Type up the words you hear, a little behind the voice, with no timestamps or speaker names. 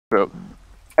broke.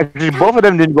 Actually, both of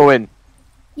them didn't go in.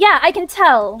 Yeah, I can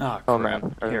tell. Oh,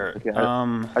 man. crap. Here, Okay,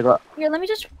 I got. Here, let me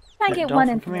just try and here, get one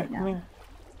in Dolphin, come right here, now.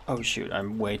 Oh shoot,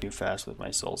 I'm way too fast with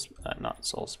my not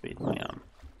soul speed, my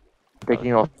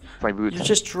Taking off my boots. You're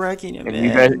just dragging him And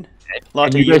in.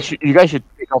 Latte, you guys should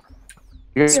pick up.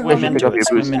 You guys should swim pick into up it, your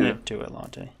boots swim too. into it,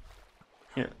 Latte.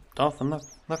 Here, Dolphin,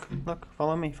 look,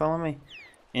 follow me.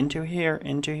 Into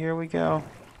here we go.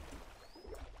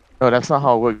 No, that's not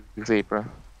how it works, Zaper.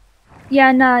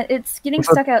 Yeah, nah, it's getting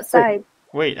stuck outside.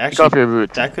 Wait, Pick off your actually,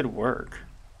 boots. that could work.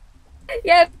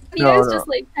 Yeah, you No, guys no. just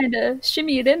like kind of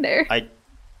shimmy it in there.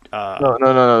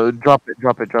 No. Drop it.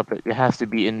 It has to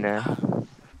be in there.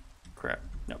 Crap.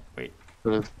 No, wait.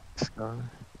 Come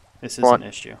This is on. an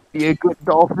issue. Be a good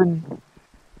dolphin.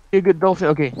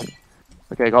 Okay.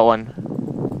 Okay, I got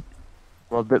one.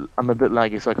 Well, I'm a bit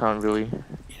laggy, so I can't really.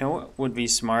 You know what would be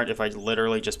smart if I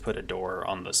literally just put a door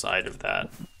on the side of that?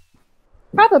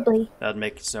 Probably. That'd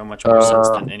make so much more sense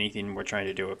than anything we're trying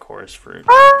to do a chorus fruit.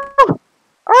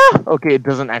 Okay, it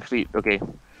doesn't actually. Okay.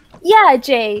 Yeah,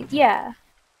 Jay. Yeah.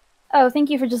 Oh, thank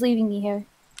you for just leaving me here.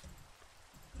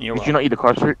 Did you not eat the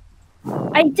chorus fruit?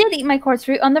 I did eat my course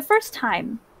fruit on the first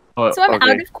time, Oh, so I'm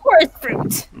okay. out of course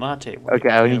fruit. Latte, wait, Okay,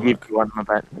 I only here, gave look. you one. My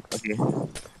bad. Okay.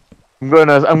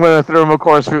 I'm gonna throw my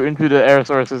chorus fruit into the air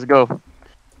sources. Go.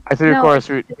 I threw No, chorus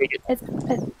fruit. Take it. It's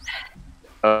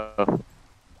Uh,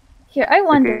 here. I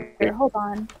wonder. Okay. Hold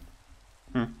on.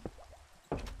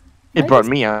 it brought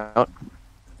me out.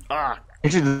 Ah!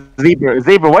 Actually,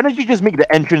 Zaper, why don't you just make the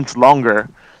entrance longer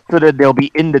so that they'll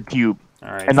be in the tube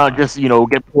Alright, and not fine. just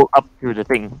get pulled up through the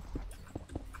thing.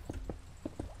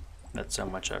 That's so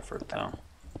much effort, though.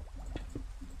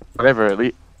 Whatever. At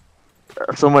least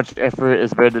so much effort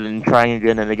is better than trying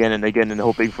again and again and again and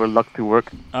hoping for luck to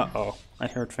work. Uh-oh. I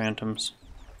heard phantoms.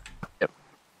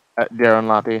 There on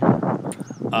Latte.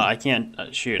 I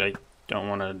can't shoot. I don't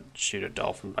want to shoot a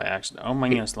dolphin by accident. Oh my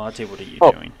goodness, Latte, what are you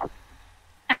Oh. doing?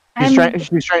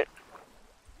 She's trying.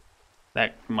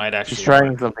 That might actually She's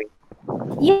trying work. something.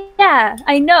 Yeah,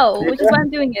 I know, which is why I'm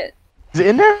doing it. Is it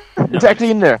in there? It's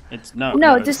actually in there. It's no.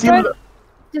 No, it's destroy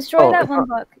Oh, that it's one not-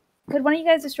 block. Could one of you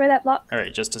guys destroy that block?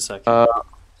 Alright, just a second. Come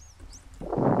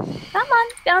on,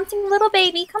 bouncing little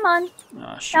baby, come on.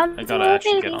 Oh, shoot. I bouncing gotta little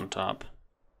actually get baby. on top.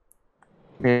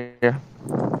 Here.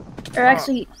 Or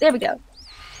actually, there we go.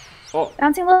 Oh,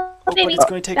 Bouncing little but baby. it's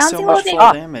going to take bouncing so much little full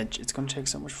baby. damage. It's going to take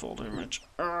so much full damage.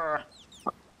 Come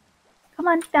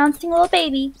on, bouncing little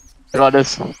baby. I got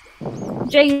this.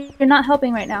 Jay, you're not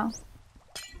helping right now.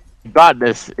 You got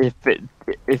this.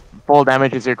 If fall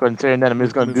damage is your concern, then I'm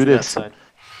just gonna Move do to that this. side.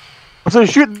 So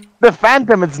shoot the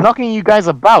phantom. It's knocking you guys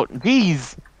about.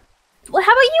 Jeez. Well,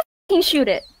 how about you fucking shoot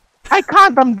it? I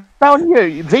can't. I'm down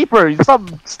here. Zaper,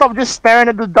 stop just staring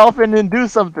at the dolphin and do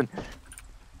something.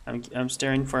 I'm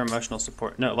staring for emotional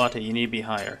support. No, Latte, you need to be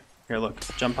higher. Here, look.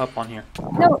 Jump up on here.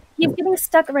 No, he's getting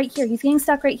stuck right here. He's getting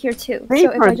stuck right here too. So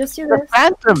if Zaper, I just do the this,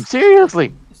 phantom.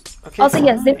 Seriously. Okay, also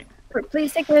yes, fine. Zaper,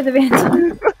 please take care of the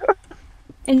phantom.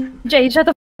 And Jay, shut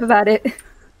the f about it.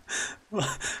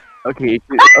 Okay.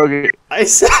 Okay. I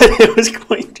said it was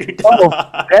going to die.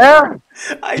 Oh, there.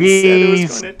 I said it was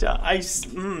Jeez. going to die.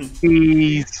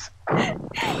 Jeez.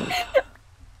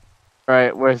 All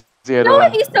right. Where's the other No,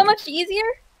 one? it'd be so much easier.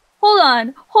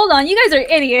 Hold on. You guys are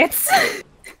idiots.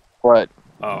 What?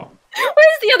 Oh.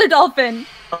 Where's the other dolphin?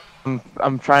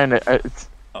 I'm trying to.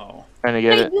 Oh. Trying to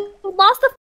get Jay, it. you lost the.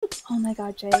 Oh my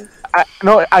god, Jay.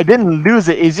 No, I didn't lose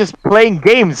it. It's just playing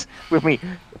games with me.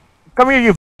 Come here,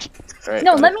 you. Right.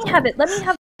 No, let me have it. Let me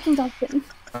have the fucking dolphin.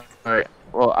 All right.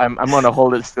 Well, I'm gonna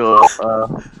hold it still.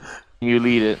 You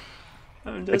lead it.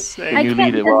 I'm just I saying. I you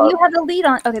can't lead it because while- you have the lead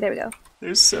on. Okay, there we go.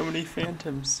 There's so many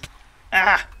phantoms.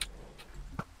 Ah!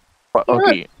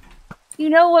 Okay. You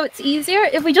know what's easier?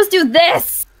 If we just do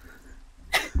this.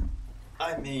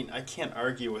 I mean, I can't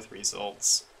argue with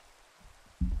results.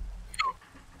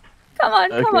 Come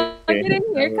on, Okay. get in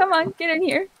here. Come on, get in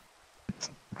here.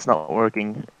 It's not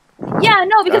working. Yeah,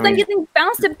 no, because I mean- I'm getting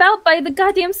bounced about by the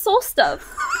goddamn soul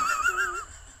stuff.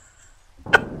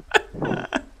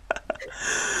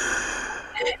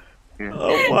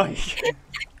 Oh my.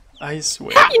 I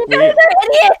swear. You guys are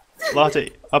idiots.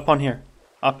 Latte, up on here.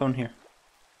 Up on here.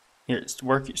 Here,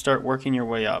 start working your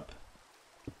way up.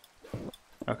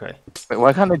 Okay. Wait,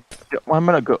 why can't I? Why am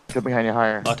I not go behind you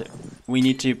higher? Latte, we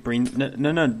need to bring...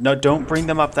 No, don't bring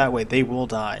them up that way. They will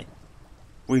die.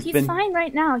 We've He's been... fine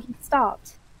right now. He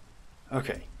stopped.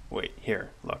 Okay, wait,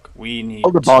 here. Look, we need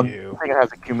Hold the ball. I to... think it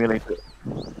has accumulated.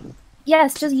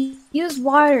 Yes, just use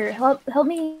water. Help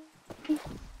me.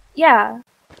 Yeah.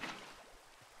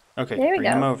 Okay, There we bring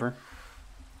them go. over.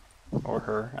 Or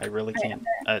her. I really can't.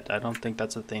 I don't think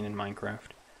that's a thing in Minecraft.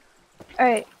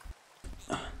 Alright.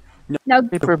 No. Now,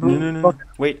 No.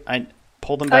 Wait, I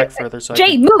pulled him back further so Jay, I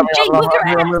can... move! Jay, move your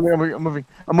ass!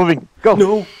 I'm moving. Go.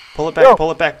 No! Pull it back, Go.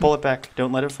 pull it back, pull it back.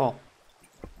 Don't let it fall.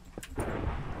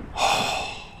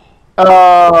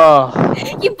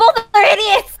 You both are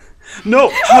idiots! No!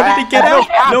 How did it get out?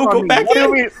 No, go back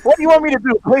in! What do you want me to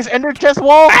do? Place ender chest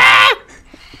wall?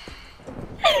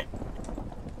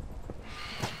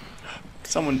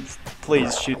 Someone,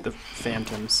 please shoot the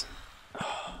phantoms.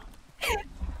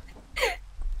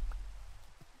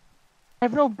 I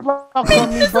have no blocks on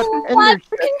me, There's but a ender lot of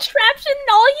chest. contraption, and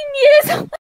all you need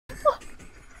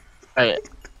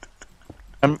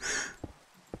is...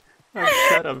 Oh,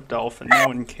 shut up, Dolphin. No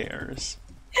one cares.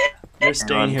 You're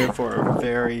staying here for a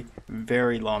very,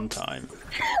 very long time.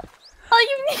 all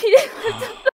you need is a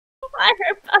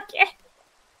fire bucket.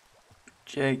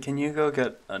 Jay, can you go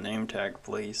get a name tag,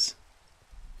 please?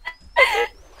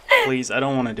 Please, I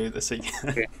don't want to do this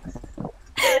again.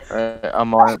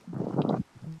 I'm on it.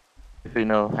 Actually,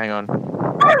 no, hang on.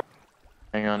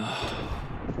 Hang on.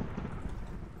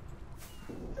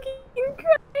 I'm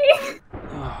crying.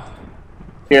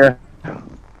 Here.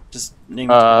 Just name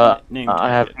name I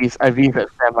tag have it. these. I have these at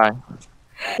standby.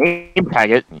 Name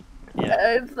tag it.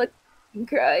 Yeah. I'm fucking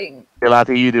crying. Jay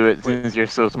Latte, you do it since you're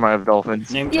so smart with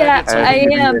dolphins. Name tag Yeah, it. so I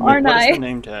can- am, Wait, aren't what is I? the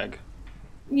name tag?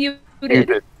 You You did.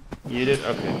 did. You did?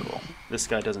 Okay, cool. This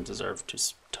guy doesn't deserve to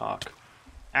talk.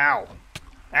 Ow!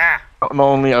 Ah! Not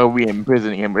only are we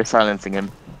imprisoning him, we're silencing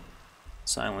him.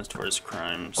 Silenced for his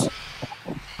crimes.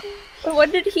 But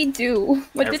what did he do?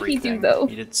 What did he do, Everything. though?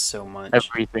 He did so much.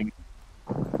 Everything.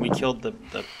 We killed the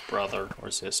brother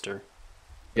or sister.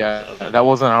 Yeah, that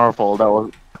wasn't our fault. That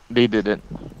was they did it.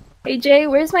 Hey, Jay,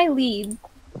 where's my lead?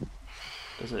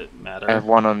 Does it I matter? have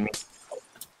one on me.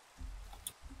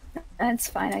 That's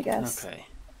fine, I guess. Okay.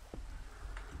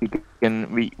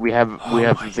 We have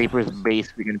Zaper's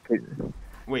base. We can put.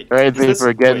 Wait, Alright, is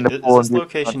Zaper, get in the is pool this and do-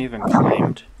 location even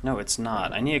claimed? No, it's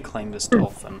not. I need to claim this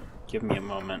dolphin. Give me a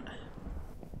moment.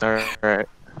 Alright.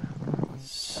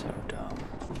 So dumb.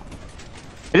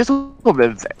 I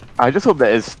just hope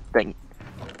that it's thing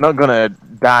not gonna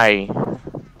die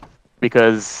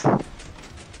because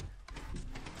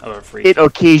Oh, a freak. it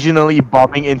occasionally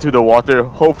bobbing into the water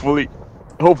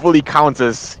hopefully counts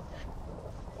as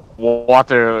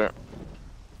water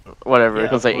whatever Yeah,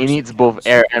 because of like, it course needs it both counts.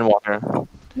 air and water.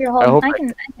 Here, I hold hope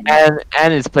on. I can.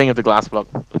 and it's playing with the glass block.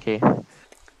 Okay.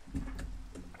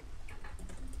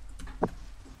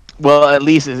 Well, at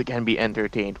least it can be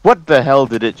entertained. What the hell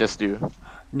did it just do?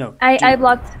 No. I dude.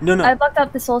 blocked. No. I blocked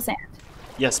out the soul sand.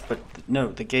 Yes, but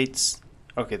no, the gates.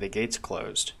 Okay, the gate's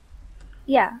closed.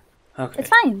 Yeah, Okay. it's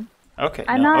fine. Okay.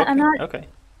 I'm no, not- Okay. I'm not-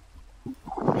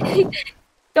 Okay.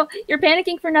 Don't. You're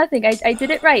panicking for nothing. I did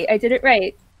it right. I did it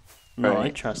right. No, I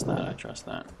Right. trust that. I trust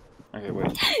that. Okay,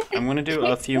 wait. I'm gonna do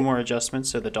a few more adjustments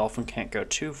so the dolphin can't go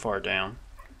too far down,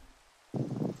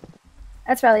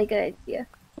 That's probably a good idea.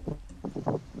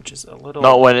 which is a little.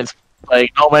 Not when it's playing.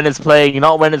 Not when it's playing.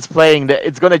 Not when it's playing.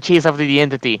 It's gonna chase after the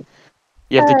entity.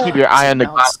 You have to keep your eye on the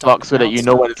Now glass it's stuck- block so now that you it's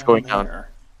know when stuck it's going down. there.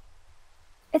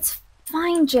 It's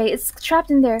fine, Jay. It's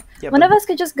trapped in there. Yeah, One but- of us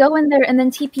could just go in there and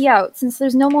then TP out, since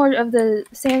there's no more of the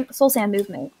soul sand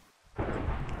movement.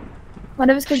 One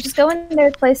of us could just go in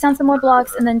there, place down some more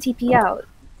blocks, and then TP out.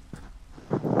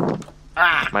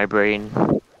 Ah! My brain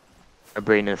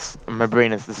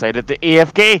has decided to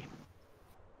AFK.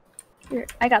 Here,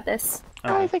 I got this.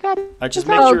 Okay. I got it. I just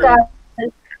make Oh sure. god,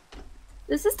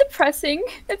 this is depressing.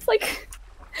 It's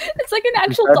like an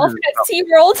actual That is dolphin at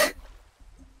SeaWorld.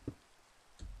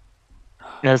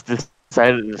 It has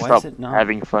decided to Why stop is it not-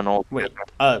 having fun all. Wait.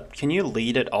 Can you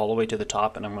lead it all the way to the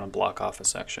top, and I'm gonna block off a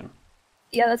section.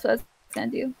 Yeah, that's what I was gonna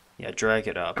do. Yeah, drag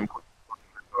it up.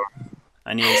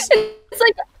 I need. It's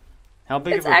like How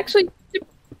big it's of a? actually.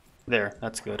 There.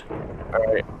 That's good.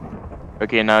 Alright.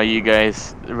 Okay, now you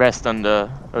guys rest on the.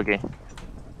 Okay.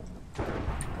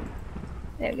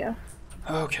 There we go.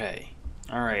 Okay.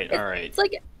 All right. All right. It's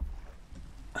like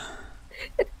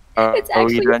it's Are we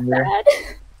actually done here? sad.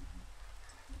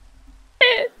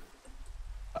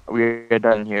 We're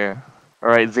done here.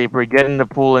 Alright, Zaper, get in the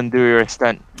pool and do your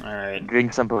stunt. All right.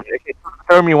 Drink some potion. Okay,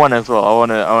 throw me one as well.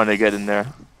 I wanna get in there.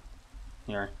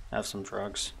 Here. Have some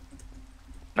drugs.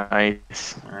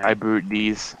 Nice. Alright. I brewed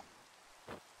these.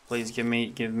 Please give me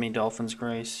Dolphin's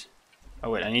Grace.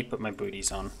 Oh wait, I need to put my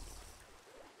booties on.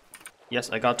 Yes,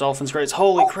 I got Dolphin's Grace.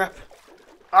 Holy crap!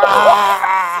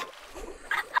 Ah!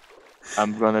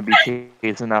 I'm gonna be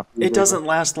chasing after you, It Zaper. doesn't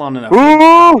last long enough.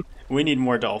 Ooh! We need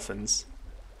more dolphins.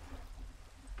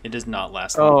 It does not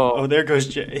last Oh. long. Oh, there goes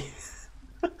Jay.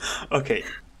 Okay,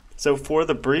 so for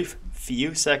the brief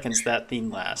few seconds that theme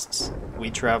lasts, we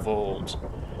traveled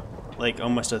like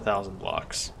almost 1,000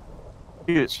 blocks.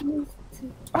 Dude, Jeez.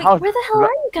 Wait, house, where the hell are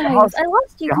you your guys? house, I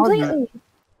lost you your house is, completely.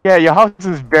 yeah, your house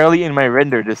is barely in my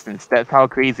render distance. That's how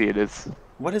crazy it is.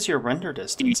 What is your render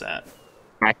distance at?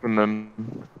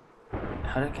 Maximum.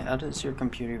 How does your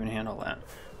computer even handle that?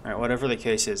 Alright, whatever the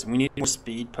case is, we need more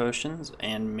speed potions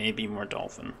and maybe more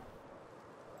dolphin.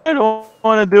 I don't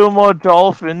want to do more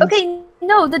dolphins. Okay,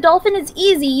 no, the dolphin is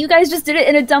easy. You guys just did it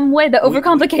in a dumb way that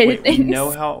overcomplicated things. We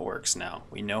know how it works now.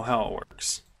 We know how it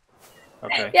works.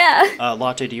 Okay. Yeah.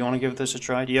 Latte, do you want to give this a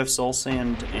try? Do you have soul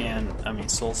sand and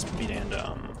soul speed and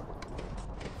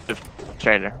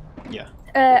Trainer. yeah.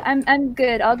 I'm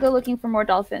good. I'll go looking for more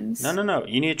dolphins. No.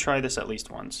 You need to try this at least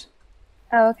once.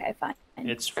 Oh, okay, fine.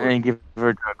 It's for And then give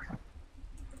her drugs.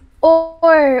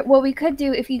 Or what we could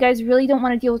do if you guys really don't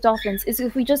want to deal with dolphins is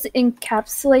if we just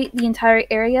encapsulate the entire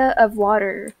area of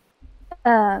water.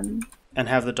 and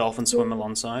have the dolphin swim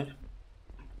alongside.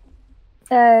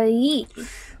 Yeet.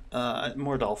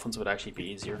 More dolphins would actually be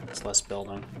easier. It's less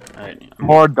building. All right.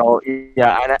 More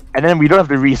yeah, and then we don't have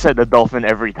to reset the dolphin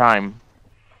every time.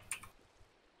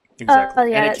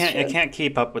 Exactly. Yeah, and that's it true. can't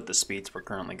keep up with the speeds we're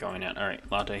currently going at. All right,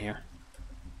 Latte here.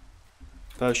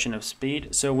 Potion of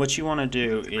speed. So what you want to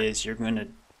do is you're going to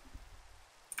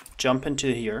jump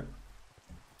into here.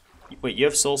 Wait, you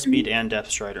have soul speed and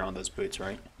depth strider on those boots,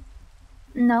 right?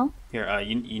 No. Here,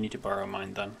 you need to borrow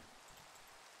mine then.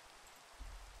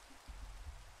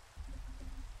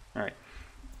 All right.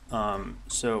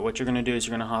 So what you're going to do is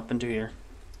you're going to hop into here.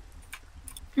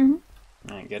 Mm-hmm.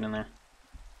 All right, get in there.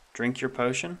 Drink your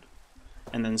potion,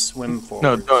 and then swim forward.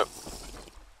 No, don't.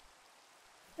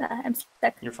 I'm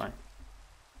stuck. You're fine.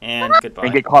 And goodbye.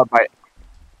 And get caught by it.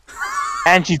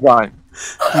 And she's gone.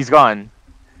 She's gone.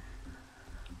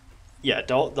 Yeah,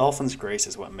 Dolphin's Grace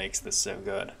is what makes this so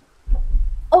good.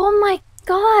 Oh my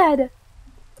god!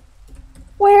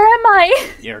 Where am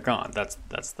I? You're gone. That's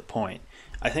the point.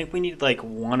 I think we need like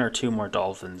 1 or 2 more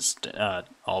dolphins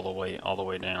all the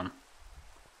way down.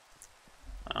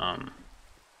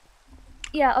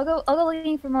 Yeah, I'll go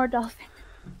looking for more dolphins.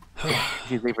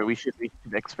 Zaper, we should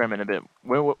experiment a bit.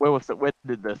 Where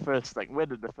did the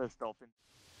first dolphin?